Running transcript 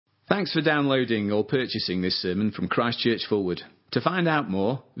Thanks for downloading or purchasing this sermon from Christchurch Fulwood. To find out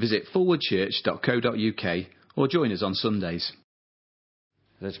more, visit fulwoodchurch.co.uk or join us on Sundays.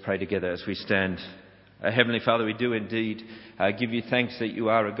 Let's pray together as we stand. Heavenly Father, we do indeed give you thanks that you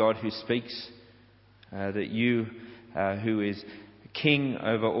are a God who speaks, that you, who is King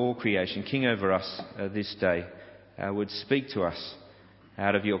over all creation, King over us this day, would speak to us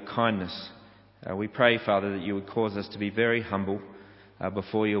out of your kindness. We pray, Father, that you would cause us to be very humble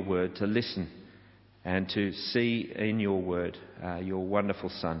before your word, to listen and to see in your word your wonderful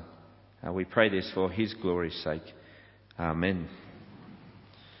Son. We pray this for his glory's sake. Amen.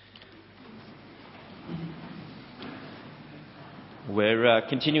 We're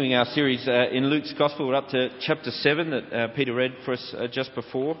continuing our series in Luke's Gospel. We're up to chapter 7 that Peter read for us just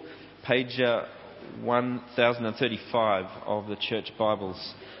before, page 1035 of the Church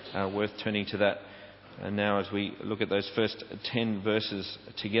Bibles. Worth turning to that now as we look at those first 10 verses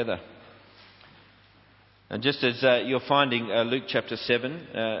together. And just as you're finding Luke chapter 7,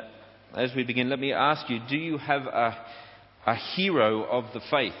 as we begin, let me ask you, do you have a hero of the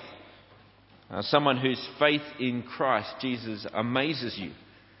faith? Someone whose faith in Christ Jesus amazes you,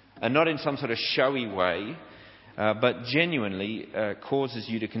 and not in some sort of showy way, but genuinely causes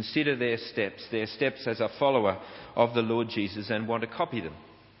you to consider their steps as a follower of the Lord Jesus and want to copy them.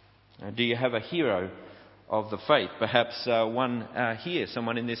 Do you have a hero of the faith? Perhaps one here,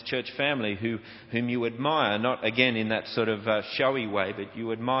 someone in this church family whom you admire, not again in that sort of showy way, but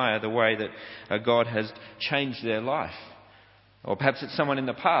you admire the way that God has changed their life. Or perhaps it's someone in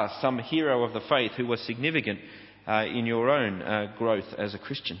the past, some hero of the faith who was significant in your own growth as a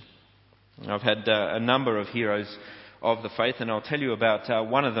Christian. I've had a number of heroes of the faith, and I'll tell you about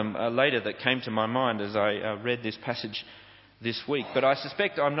one of them later that came to my mind as I read this passage this week. But I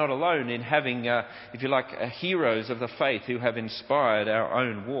suspect I'm not alone in having, if you like, heroes of the faith who have inspired our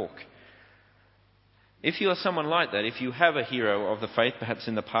own walk. If you are someone like that, if you have a hero of the faith, perhaps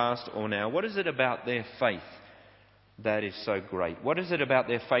in the past or now, what is it about their faith that is so great? What is it about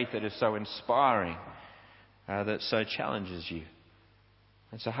their faith that is so inspiring, that so challenges you?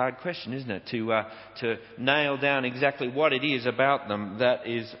 It's a hard question, isn't it? To nail down exactly what it is about them that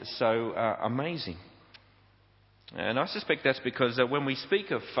is so amazing. And I suspect that's because when we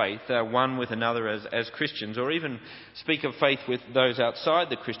speak of faith, one with another as Christians, or even speak of faith with those outside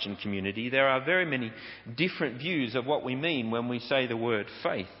the Christian community, there are very many different views of what we mean when we say the word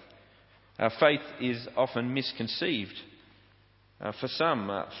faith. Faith is often misconceived. For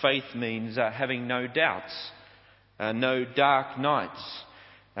some, faith means having no doubts, no dark nights,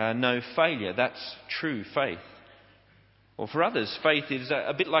 no failure. That's true faith. Or for others, faith is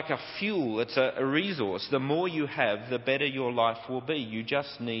a bit like a fuel. It's a resource. The more you have, the better your life will be. You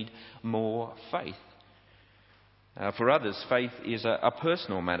just need more faith. For others, faith is a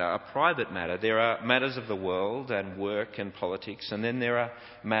personal matter, a private matter. There are matters of the world and work and politics, and then there are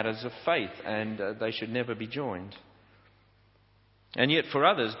matters of faith, and they should never be joined. And yet for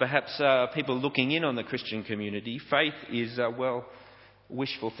others, perhaps people looking in on the Christian community, faith is,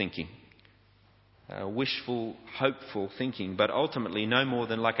 wishful thinking. Wishful, hopeful thinking, but ultimately no more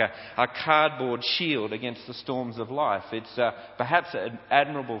than like a cardboard shield against the storms of life. It's perhaps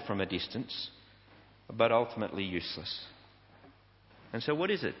admirable from a distance, but ultimately useless. And so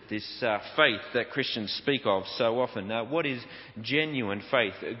what is it, this faith that Christians speak of so often? What is genuine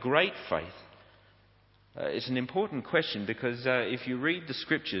faith, great faith? It's an important question because if you read the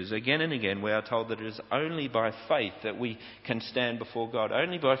Scriptures again and again, we are told that it is only by faith that we can stand before God.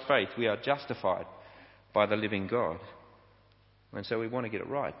 Only by faith we are justified by the living God. And so we want to get it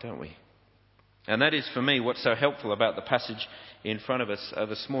right, don't we? And that is, for me, what's so helpful about the passage in front of us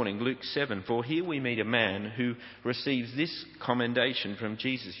this morning, Luke 7. For here we meet a man who receives this commendation from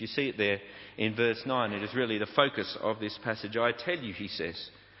Jesus. You see it there in verse 9. It is really the focus of this passage. I tell you, he says,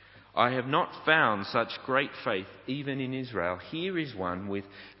 I have not found such great faith even in Israel. Here is one with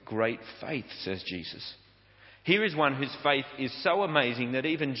great faith, says Jesus. Here is one whose faith is so amazing that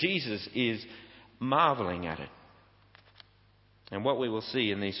even Jesus is marvelling at it. And what we will see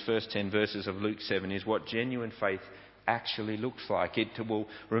in these first 10 verses of Luke 7 is what genuine faith actually looks like. It will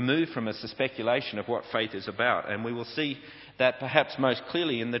remove from us the speculation of what faith is about. And we will see that perhaps most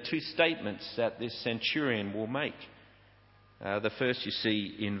clearly in the two statements that this centurion will make. The first you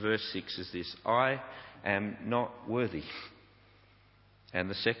see in verse 6 is this: I am not worthy. And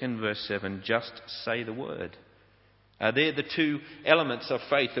the second, verse 7, just say the word. They're the two elements of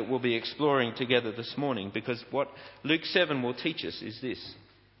faith that we'll be exploring together this morning, because what Luke 7 will teach us is this: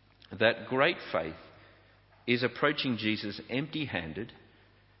 that great faith is approaching Jesus empty-handed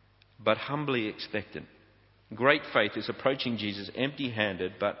but humbly expectant. Great faith is approaching Jesus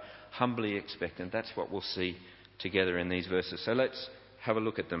empty-handed but humbly expectant. That's what we'll see together in these verses. So let's have a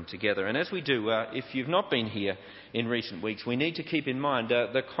look at them together. And as we do, if you've not been here in recent weeks, we need to keep in mind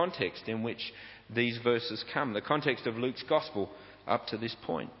the context in which these verses come, the context of Luke's Gospel up to this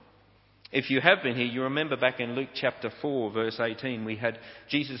point. If you have been here, you remember back in Luke chapter 4, verse 18, we had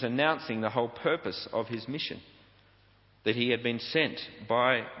Jesus announcing the whole purpose of his mission, that he had been sent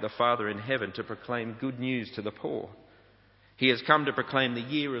by the Father in heaven to proclaim good news to the poor. He has come to proclaim the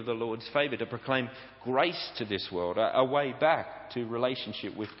year of the Lord's favour, to proclaim grace to this world, a way back to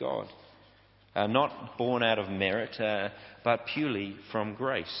relationship with God, not born out of merit, but purely from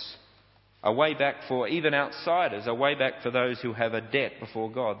grace. A way back for even outsiders, a way back for those who have a debt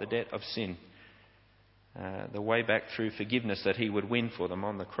before God, the debt of sin. The way back through forgiveness that he would win for them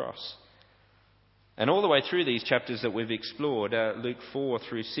on the cross. And all the way through these chapters that we've explored, Luke 4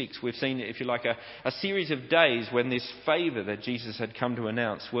 through 6, we've seen, if you like, a series of days when this favour that Jesus had come to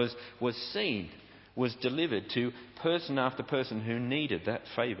announce was seen, was delivered to person after person who needed that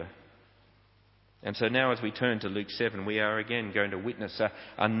favour. And so now as we turn to Luke 7, we are again going to witness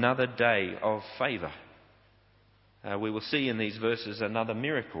another day of favour. We will see in these verses another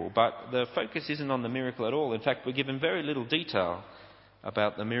miracle, but the focus isn't on the miracle at all. In fact, we're given very little detail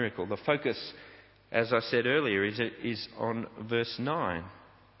about the miracle. The focus, as I said earlier, is on verse 9,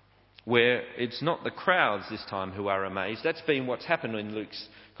 where it's not the crowds this time who are amazed. That's been what's happened in Luke's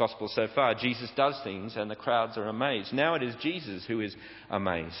Gospel so far. Jesus does things and the crowds are amazed. Now it is Jesus who is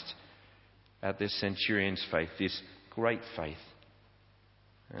amazed at this centurion's faith, this great faith.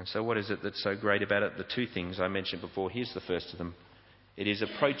 And so what is it that's so great about it? The two things I mentioned before. Here's the first of them. It is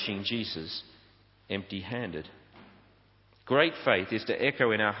approaching Jesus empty-handed. Great faith is to echo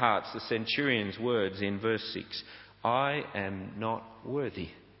in our hearts the centurion's words in verse 6. I am not worthy.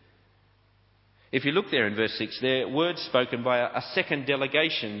 If you look there in verse 6, they're words spoken by a second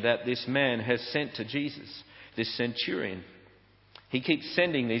delegation that this man has sent to Jesus, this centurion. He keeps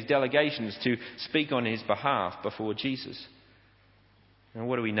sending these delegations to speak on his behalf before Jesus. And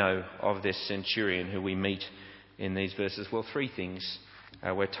what do we know of this centurion who we meet in these verses? Well, three things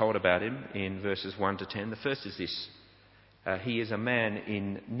we're told about him in verses 1 to 10. The first is this. He is a man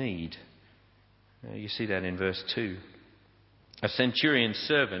in need. You see that in verse 2. A centurion's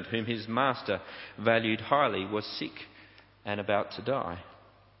servant whom his master valued highly was sick and about to die.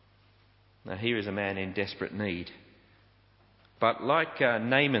 Now here is a man in desperate need. But like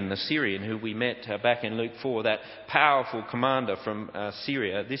Naaman the Syrian, who we met back in Luke 4, that powerful commander from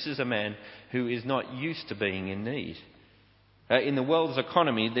Syria, this is a man who is not used to being in need. In the world's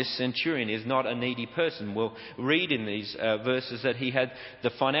economy, this centurion is not a needy person. We'll read in these verses that he had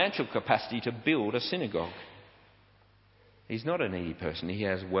the financial capacity to build a synagogue. He's not a needy person. He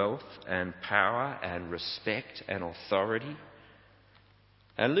has wealth and power and respect and authority.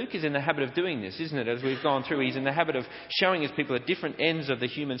 And Luke is in the habit of doing this, isn't it? As we've gone through, he's in the habit of showing us people at different ends of the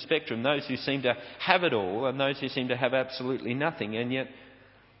human spectrum, those who seem to have it all and those who seem to have absolutely nothing. And yet,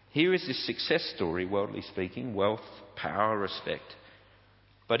 here is this success story, worldly speaking, wealth, power, respect.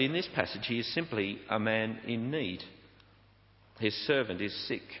 But in this passage, he is simply a man in need. His servant is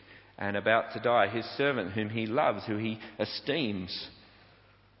sick and about to die. His servant whom he loves, who he esteems.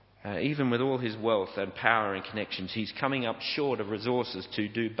 Even with all his wealth and power and connections, he's coming up short of resources to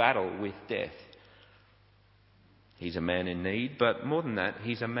do battle with death. He's a man in need, but more than that,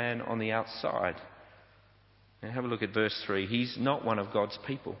 he's a man on the outside. Now have a look at verse 3. He's not one of God's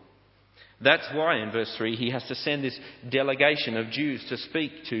people. That's why in verse 3 he has to send this delegation of Jews to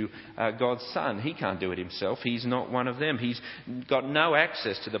speak to God's Son. He can't do it himself. He's not one of them. He's got no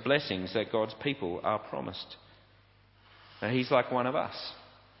access to the blessings that God's people are promised. Now, he's like one of us.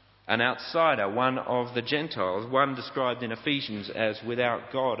 An outsider, one of the Gentiles, one described in Ephesians as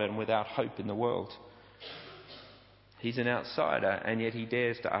without God and without hope in the world. He's an outsider, and yet he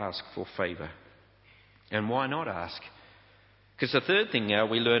dares to ask for favour. And why not ask? Because the third thing now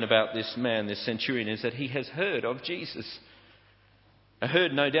we learn about this man, this centurion, is that he has heard of Jesus. I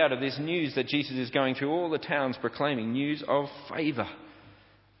heard, no doubt, of this news that Jesus is going through all the towns proclaiming news of favour.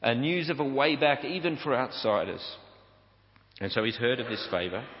 A news of a way back even for outsiders. And so he's heard of this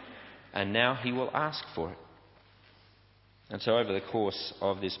favour. And now he will ask for it. And so over the course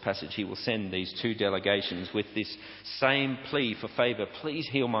of this passage, he will send these two delegations with this same plea for favour. Please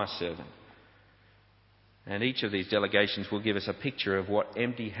heal my servant. And each of these delegations will give us a picture of what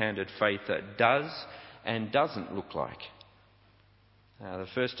empty-handed faith does and doesn't look like. The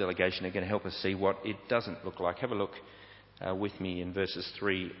first delegation are going to help us see what it doesn't look like. Have a look with me in verses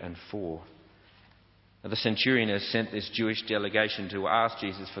 3 and 4. The centurion has sent this Jewish delegation to ask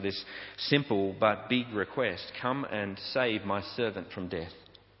Jesus for this simple but big request: come and save my servant from death.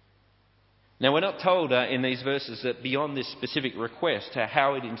 Now, we're not told in these verses that beyond this specific request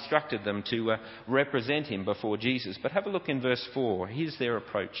how it instructed them to represent him before Jesus. But have a look in verse 4. Here's their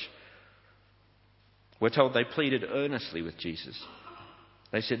approach. We're told they pleaded earnestly with Jesus.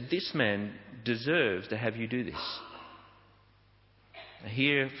 They said, "This man deserves to have you do this."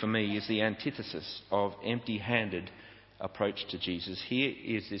 Here, for me, is the antithesis of empty-handed approach to Jesus. Here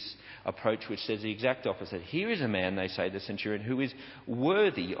is this approach which says the exact opposite. Here is a man, they say, the centurion, who is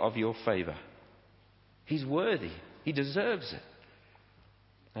worthy of your favour. He's worthy. He deserves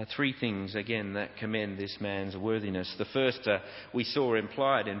it. Three things, again, that commend this man's worthiness. The first we saw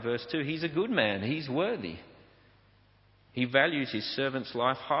implied in verse 2. He's a good man. He's worthy. He values his servant's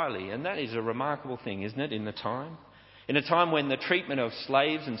life highly. And that is a remarkable thing, isn't it, in the time? In a time when the treatment of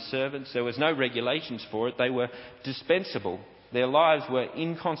slaves and servants, there was no regulations for it. They were dispensable. Their lives were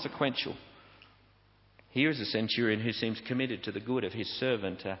inconsequential. Here is a centurion who seems committed to the good of his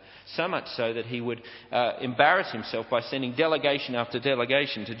servant, so much so that he would embarrass himself by sending delegation after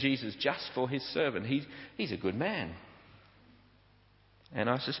delegation to Jesus just for his servant. He's a good man. And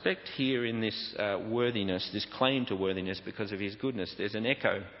I suspect here in this worthiness, this claim to worthiness because of his goodness, there's an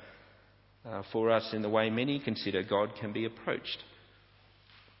echo for us in the way many consider God can be approached.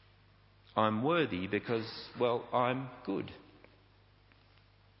 I'm worthy because, well, I'm good.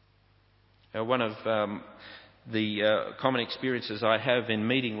 One of the common experiences I have in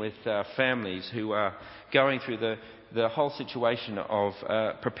meeting with families who are going through the whole situation of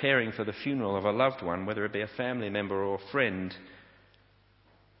preparing for the funeral of a loved one, whether it be a family member or a friend,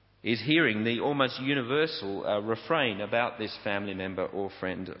 is hearing the almost universal refrain about this family member or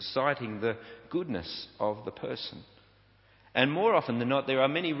friend, citing the goodness of the person. And more often than not, there are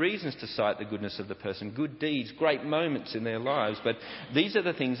many reasons to cite the goodness of the person, good deeds, great moments in their lives, but these are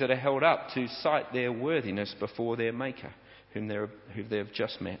the things that are held up to cite their worthiness before their Maker, whom they've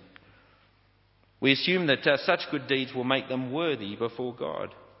just met. We assume that such good deeds will make them worthy before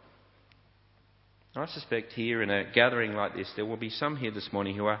God. I suspect here in a gathering like this, there will be some here this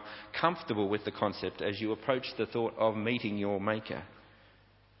morning who are comfortable with the concept as you approach the thought of meeting your Maker,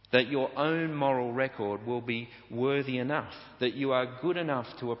 that your own moral record will be worthy enough, that you are good enough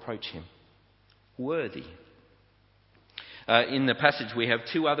to approach him. Worthy. In the passage we have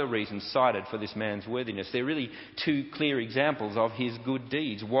two other reasons cited for this man's worthiness. They're really two clear examples of his good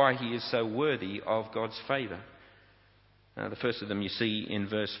deeds, why he is so worthy of God's favour. The first of them you see in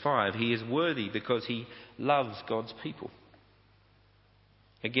verse 5. He is worthy because he loves God's people.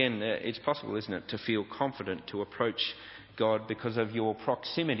 Again, it's possible, isn't it, to feel confident to approach God because of your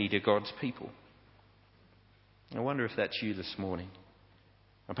proximity to God's people. I wonder if that's you this morning.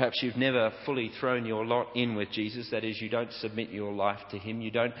 Or perhaps you've never fully thrown your lot in with Jesus. That is, you don't submit your life to him.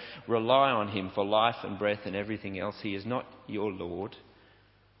 You don't rely on him for life and breath and everything else. He is not your Lord.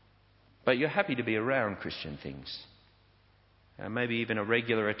 But you're happy to be around Christian things. Maybe even a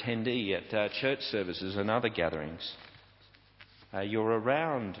regular attendee at church services and other gatherings. You're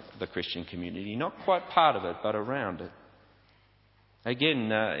around the Christian community, not quite part of it, but around it.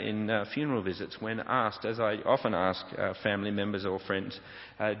 Again, in funeral visits, when asked, as I often ask family members or friends,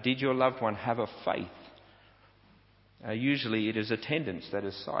 did your loved one have a faith? Usually it is attendance that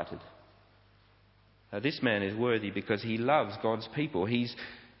is cited. This man is worthy because he loves God's people.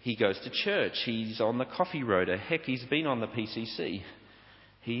 He goes to church. He's on the coffee rota. Heck, he's been on the PCC.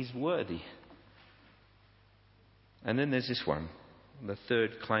 He's worthy. And then there's this one, the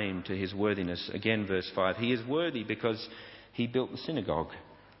third claim to his worthiness. Again, verse 5. He is worthy because he built the synagogue.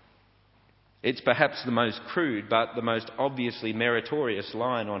 It's perhaps the most crude but the most obviously meritorious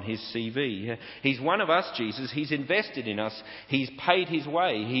line on his CV. He's one of us, Jesus. He's invested in us. He's paid his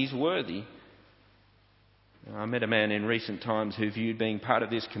way. He's worthy. I met a man in recent times who viewed being part of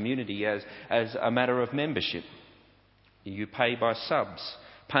this community as a matter of membership. You pay by subs,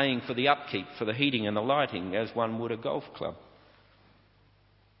 paying for the upkeep, for the heating and the lighting, as one would a golf club.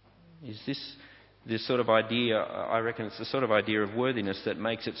 Is this sort of idea, I reckon it's the sort of idea of worthiness that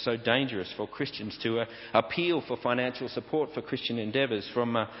makes it so dangerous for Christians to appeal for financial support for Christian endeavours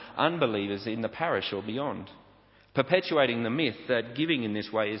from unbelievers in the parish or beyond, perpetuating the myth that giving in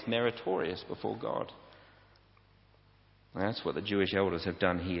this way is meritorious before God. That's what the Jewish elders have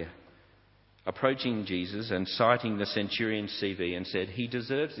done here. Approaching Jesus and citing the centurion's CV and said, he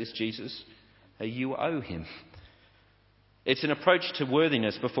deserves this, Jesus. You owe him. It's an approach to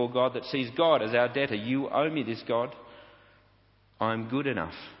worthiness before God that sees God as our debtor. You owe me this, God. I'm good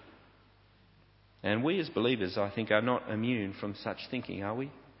enough. And we as believers, I think, are not immune from such thinking, are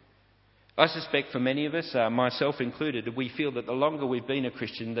we? I suspect for many of us, myself included, we feel that the longer we've been a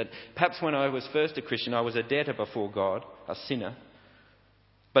Christian, that perhaps when I was first a Christian, I was a debtor before God, a sinner,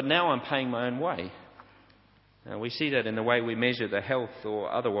 but now I'm paying my own way. We see that in the way we measure the health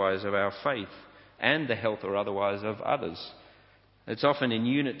or otherwise of our faith and the health or otherwise of others. It's often in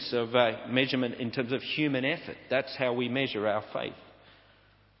units of measurement in terms of human effort. That's how we measure our faith.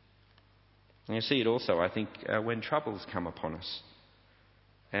 And you see it also, I think, when troubles come upon us.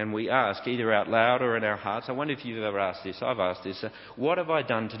 And we ask, either out loud or in our hearts, I wonder if you've ever asked this, I've asked this, what have I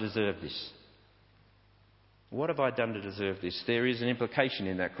done to deserve this? What have I done to deserve this? There is an implication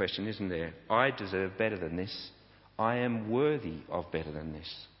in that question, isn't there? I deserve better than this. I am worthy of better than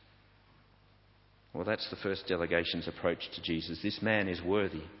this. Well, that's the first delegation's approach to Jesus. This man is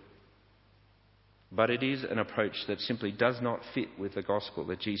worthy. But it is an approach that simply does not fit with the gospel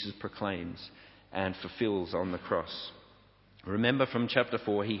that Jesus proclaims and fulfills on the cross. Remember from chapter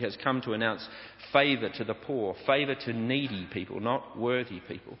 4, he has come to announce favour to the poor, favour to needy people, not worthy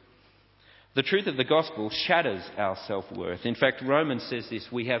people. The truth of the gospel shatters our self-worth. In fact, Romans says this,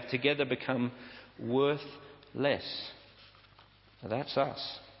 we have together become worth less. That's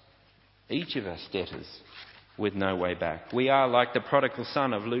us. Each of us debtors with no way back. We are like the prodigal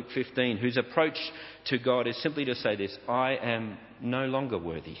son of Luke 15, whose approach to God is simply to say this, I am no longer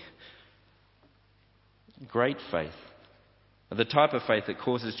worthy. Great faith. The type of faith that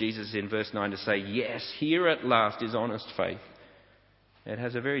causes Jesus in verse 9 to say, yes, here at last is honest faith. It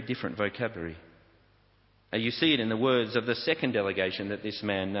has a very different vocabulary. You see it in the words of the second delegation that this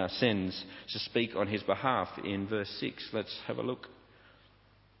man sends to speak on his behalf in verse 6. Let's have a look.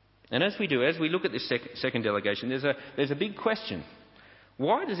 And as we look at this second delegation, there's a big question.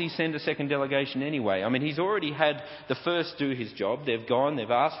 Why does he send a second delegation anyway? I mean, he's already had the first do his job. They've gone,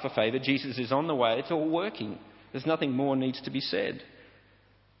 they've asked for favour. Jesus is on the way. It's all working. There's nothing more needs to be said.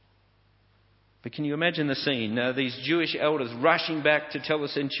 But can you imagine the scene? These Jewish elders rushing back to tell the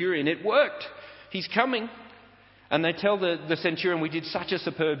centurion, it worked. He's coming. And they tell the centurion, we did such a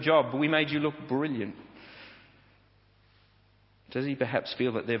superb job. We made you look brilliant. Does he perhaps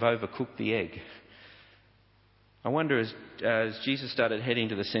feel that they've overcooked the egg? I wonder as Jesus started heading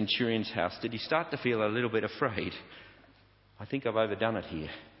to the centurion's house, did he start to feel a little bit afraid? I think I've overdone it here.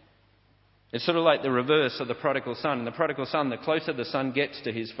 It's sort of like the reverse of the prodigal son. The prodigal son, the closer the son gets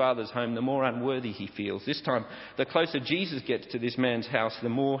to his father's home, the more unworthy he feels. This time, the closer Jesus gets to this man's house, the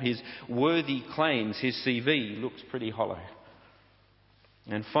more his worthy claims, his CV, looks pretty hollow.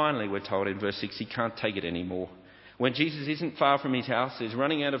 And finally, we're told in verse 6, he can't take it anymore. When Jesus isn't far from his house, he's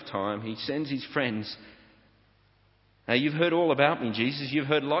running out of time, he sends his friends. Now, you've heard all about me, Jesus. You've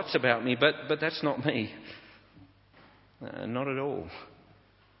heard lots about me, but that's not me. Not at all.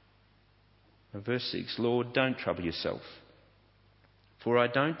 Verse 6, Lord, don't trouble yourself, for I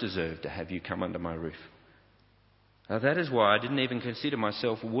don't deserve to have you come under my roof. That is why I didn't even consider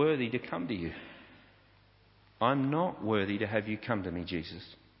myself worthy to come to you. I'm not worthy to have you come to me, Jesus.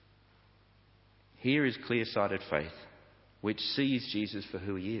 Here is clear-sighted faith, which sees Jesus for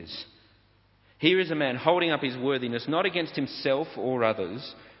who he is. Here is a man holding up his worthiness, not against himself or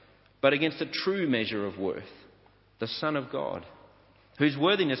others, but against a true measure of worth, the Son of God, whose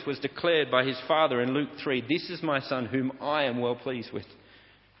worthiness was declared by his Father in Luke 3, this is my Son whom I am well pleased with.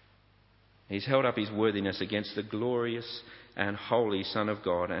 He's held up his worthiness against the glorious and holy Son of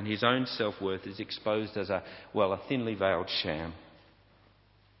God, and his own self-worth is exposed as a thinly veiled sham.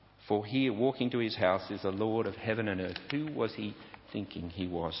 For here, walking to his house, is the Lord of heaven and earth. Who was he thinking he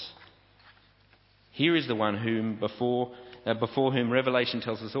was? Here is the one whom before whom Revelation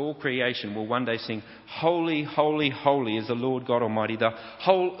tells us all creation will one day sing, holy, holy, holy is the Lord God Almighty. The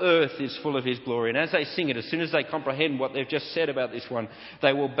whole earth is full of his glory. And as they sing it, as soon as they comprehend what they've just said about this one,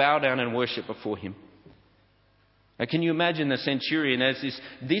 they will bow down and worship before him. Now, can you imagine the centurion as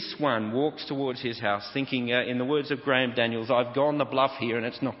this one walks towards his house thinking, in the words of Graham Daniels, I've gone the bluff here and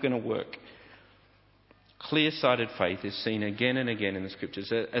it's not going to work. Clear-sighted faith is seen again and again in the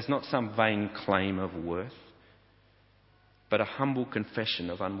Scriptures as not some vain claim of worth, but a humble confession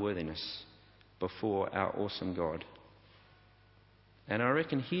of unworthiness before our awesome God. And I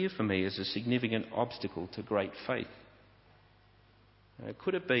reckon here for me is a significant obstacle to great faith.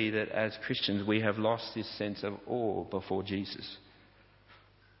 Could it be that as Christians we have lost this sense of awe before Jesus?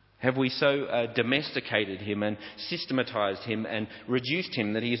 Have we so domesticated him and systematised him and reduced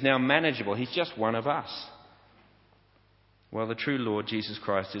him that he is now manageable? He's just one of us. Well, the true Lord Jesus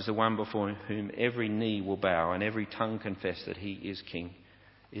Christ is the one before whom every knee will bow and every tongue confess that he is King.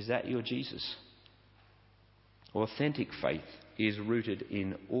 Is that your Jesus? Authentic faith is rooted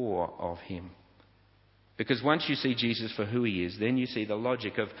in awe of him. Because once you see Jesus for who he is, then you see the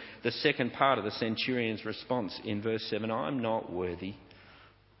logic of the second part of the centurion's response in verse 7. I'm not worthy.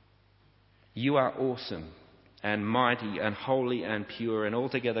 You are awesome and mighty and holy and pure and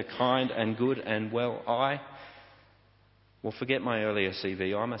altogether kind and good and well. Well, forget my earlier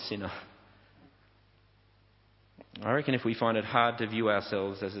CV. I'm a sinner. I reckon if we find it hard to view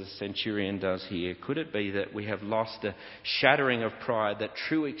ourselves as a centurion does here, could it be that we have lost the shattering of pride that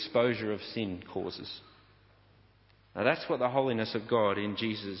true exposure of sin causes? Now that's what the holiness of God in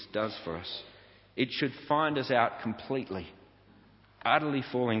Jesus does for us. It should find us out completely, utterly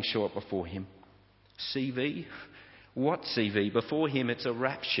falling short before him. CV? What CV? Before him it's a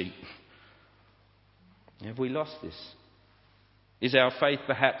rap sheet. Have we lost this? Is our faith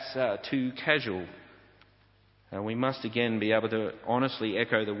perhaps too casual? We must again be able to honestly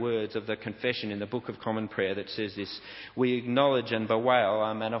echo the words of the confession in the Book of Common Prayer that says this: we acknowledge and bewail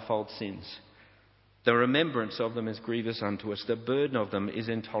our manifold sins. The remembrance of them is grievous unto us. The burden of them is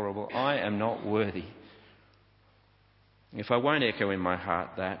intolerable. I am not worthy. If I won't echo in my heart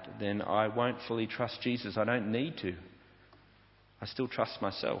that, then I won't fully trust Jesus. I don't need to. I still trust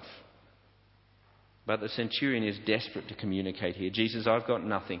myself. But the centurion is desperate to communicate here. Jesus, I've got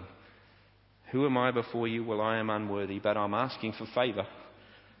nothing. Who am I before you? Well, I am unworthy, but I'm asking for favour.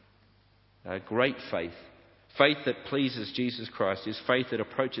 Great faith. Faith that pleases Jesus Christ is faith that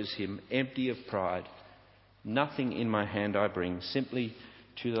approaches him empty of pride. Nothing in my hand I bring, simply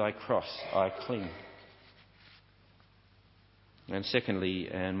to thy cross I cling. And secondly,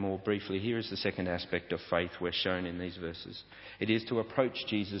 and more briefly, here is the second aspect of faith we're shown in these verses. It is to approach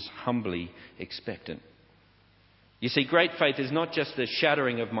Jesus humbly expectant. You see, great faith is not just the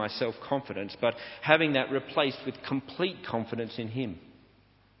shattering of my self-confidence, but having that replaced with complete confidence in him.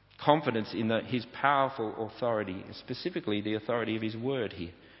 Confidence in his powerful authority, specifically the authority of his word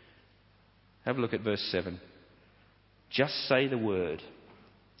here. Have a look at verse 7. Just say the word,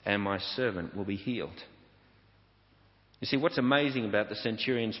 and my servant will be healed. You see, what's amazing about the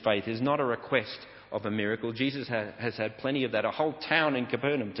centurion's faith is not a request of a miracle. Jesus has had plenty of that. A whole town in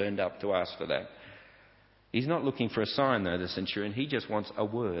Capernaum turned up to ask for that. He's not looking for a sign, though, the centurion. He just wants a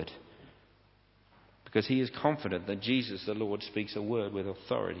word. Because he is confident that Jesus, the Lord, speaks a word with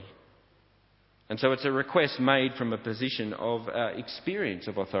authority. And so it's a request made from a position of experience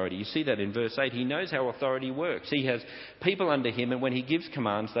of authority. You see that in verse 8. He knows how authority works. He has people under him, and when he gives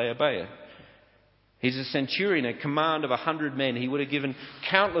commands, they obey it. He's a centurion, a command of 100 men. He would have given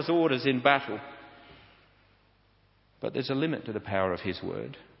countless orders in battle. But there's a limit to the power of his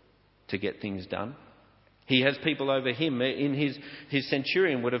word to get things done. He has people over him. In his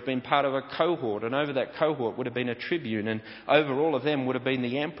centurion would have been part of a cohort, and over that cohort would have been a tribune, and over all of them would have been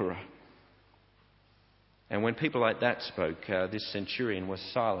the emperor. And when people like that spoke, this centurion was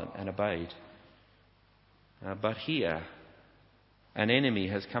silent and obeyed. But here, an enemy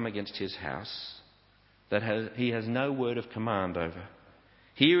has come against his house that he has no word of command over.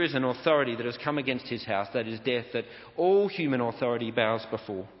 Here is an authority that has come against his house, that is death, that all human authority bows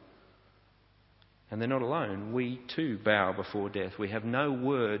before. And they're not alone. We too bow before death. We have no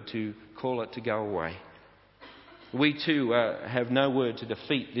word to call it to go away. We too have no word to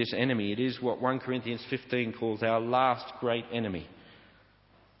defeat this enemy. It is what 1 Corinthians 15 calls our last great enemy.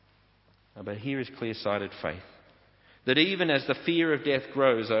 But here is clear-sighted faith. That even as the fear of death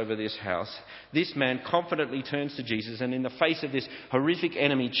grows over this house, this man confidently turns to Jesus, and in the face of this horrific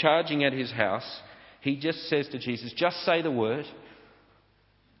enemy charging at his house, he just says to Jesus, just say the word,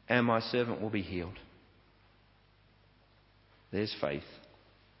 and my servant will be healed. There's faith.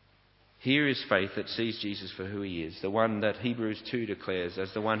 Here is faith that sees Jesus for who he is, the one that Hebrews 2 declares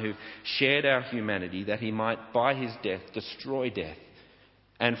as the one who shared our humanity, that he might, by his death, destroy death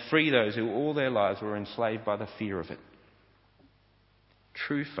and free those who all their lives were enslaved by the fear of it.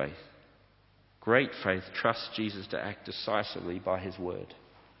 True faith, great faith, trusts Jesus to act decisively by his word.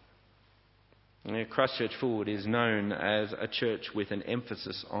 Christchurch Forward is known as a church with an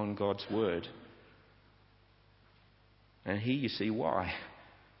emphasis on God's word. And here you see why.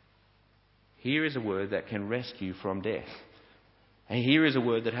 Here is a word that can rescue from death. And here is a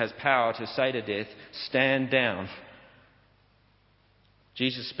word that has power to say to death, stand down.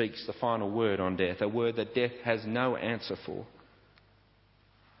 Jesus speaks the final word on death, a word that death has no answer for.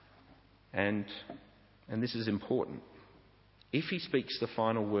 And this is important. If he speaks the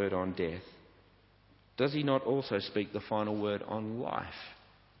final word on death, does he not also speak the final word on life?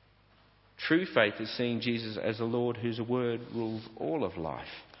 True faith is seeing Jesus as the Lord whose word rules all of life.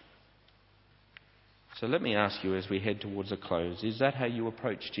 So let me ask you as we head towards a close, is that how you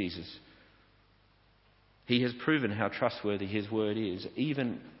approach Jesus? He has proven how trustworthy his word is,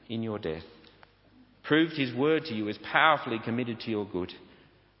 even in your death. proved his word to you as powerfully committed to your good.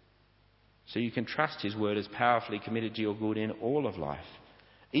 So you can trust his word as powerfully committed to your good in all of life,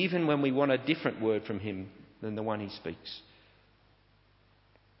 even when we want a different word from him than the one he speaks.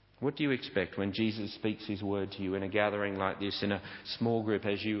 What do you expect when Jesus speaks his word to you in a gathering like this, in a small group,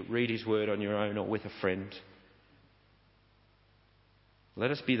 as you read his word on your own or with a friend?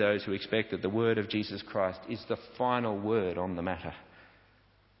 Let us be those who expect that the word of Jesus Christ is the final word on the matter.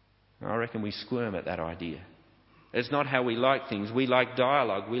 I reckon we squirm at that idea. It's not how we like things. We like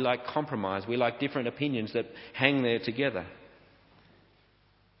dialogue. We like compromise. We like different opinions that hang there together.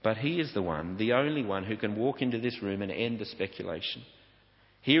 But he is the one, the only one, who can walk into this room and end the speculation.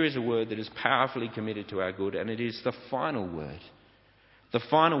 Here is a word that is powerfully committed to our good, and it is the final word. The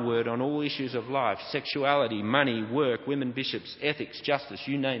final word on all issues of life: sexuality, money, work, women, bishops, ethics, justice,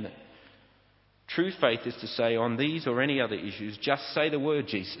 you name it. True faith is to say on these or any other issues, just say the word,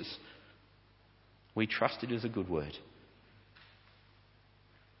 Jesus. We trust it as a good word.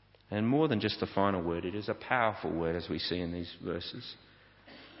 And more than just the final word, it is a powerful word, as we see in these verses.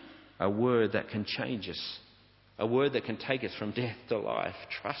 A word that can change us. A word that can take us from death to life.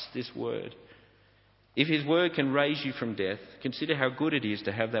 Trust this word. If his word can raise you from death, consider how good it is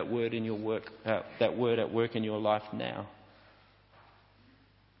to have that word in your work, that word at work in your life now.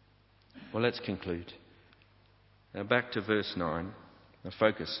 Well, let's conclude. Now back to verse 9, the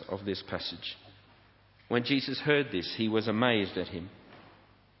focus of this passage. When Jesus heard this, he was amazed at him.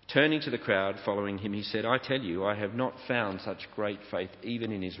 Turning to the crowd following him, he said, "I tell you, I have not found such great faith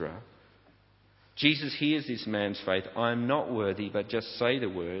even in Israel." Jesus hears this man's faith. "I am not worthy, but just say the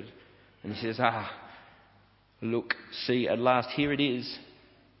word." And he says, look, see, at last, here it is.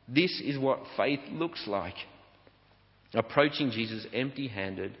 This is what faith looks like. Approaching Jesus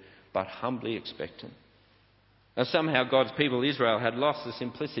empty-handed, but humbly expectant. Now, somehow God's people, Israel, had lost the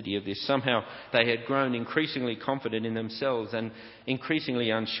simplicity of this. Somehow they had grown increasingly confident in themselves and increasingly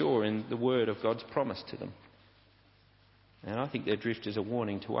unsure in the word of God's promise to them. And I think their drift is a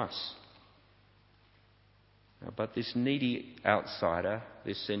warning to us. But this needy outsider,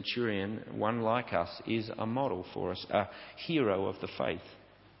 this centurion, one like us, is a model for us, a hero of the faith.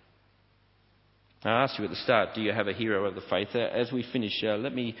 I asked you at the start, do you have a hero of the faith? As we finish,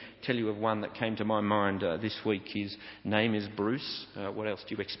 let me tell you of one that came to my mind this week. His name is Bruce. What else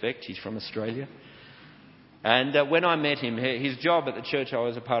do you expect? He's from Australia. And when I met him, his job at the church I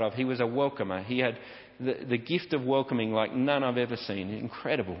was a part of, he was a welcomer. He had the gift of welcoming like none I've ever seen.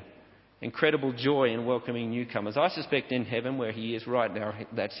 Incredible joy in welcoming newcomers. I suspect in heaven, where he is right now,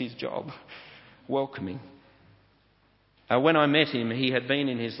 that's his job, welcoming. When I met him, he had been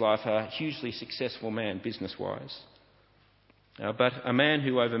in his life a hugely successful man, business-wise. But a man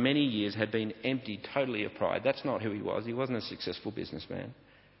who over many years had been emptied totally of pride. That's not who he was. He wasn't a successful businessman.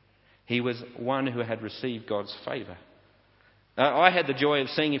 He was one who had received God's favour. I had the joy of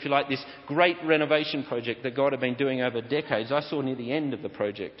seeing, if you like, this great renovation project that God had been doing over decades. I saw near the end of the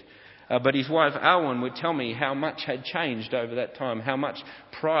project. But his wife, Alwyn, would tell me how much had changed over that time, how much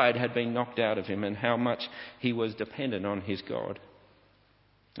pride had been knocked out of him and how much he was dependent on his God.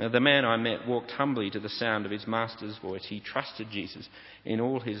 The man I met walked humbly to the sound of his master's voice. He trusted Jesus in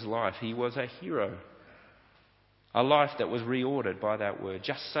all his life. He was a hero. A life that was reordered by that word.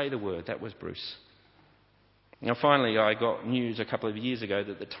 Just say the word. That was Bruce. Now finally, I got news a couple of years ago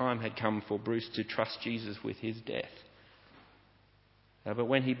that the time had come for Bruce to trust Jesus with his death. But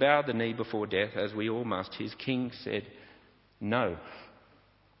when he bowed the knee before death, as we all must, his king said no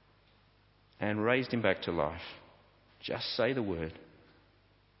and raised him back to life. Just say the word.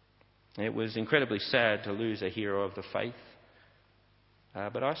 It was incredibly sad to lose a hero of the faith,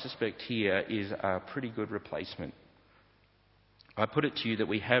 but I suspect here is a pretty good replacement. I put it to you that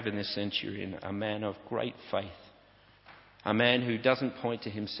we have in this centurion a man of great faith, a man who doesn't point to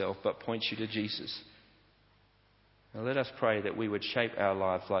himself but points you to Jesus. Now let us pray that we would shape our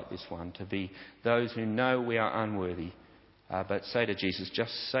lives like this one, to be those who know we are unworthy, but say to Jesus,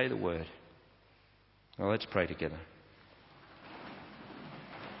 just say the word. Now let's pray together.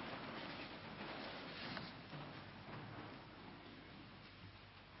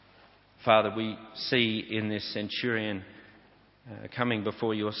 Father, we see in this centurion coming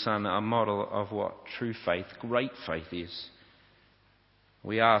before your Son a model of what true faith, great faith is.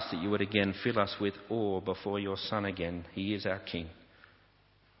 We ask that you would again fill us with awe before your Son again. He is our King.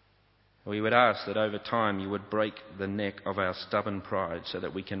 We would ask that over time you would break the neck of our stubborn pride so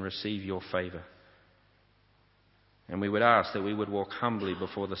that we can receive your favour. And we would ask that we would walk humbly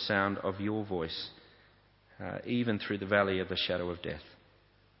before the sound of your voice, even through the valley of the shadow of death.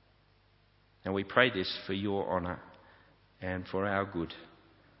 And we pray this for your honour and for our good.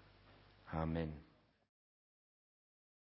 Amen.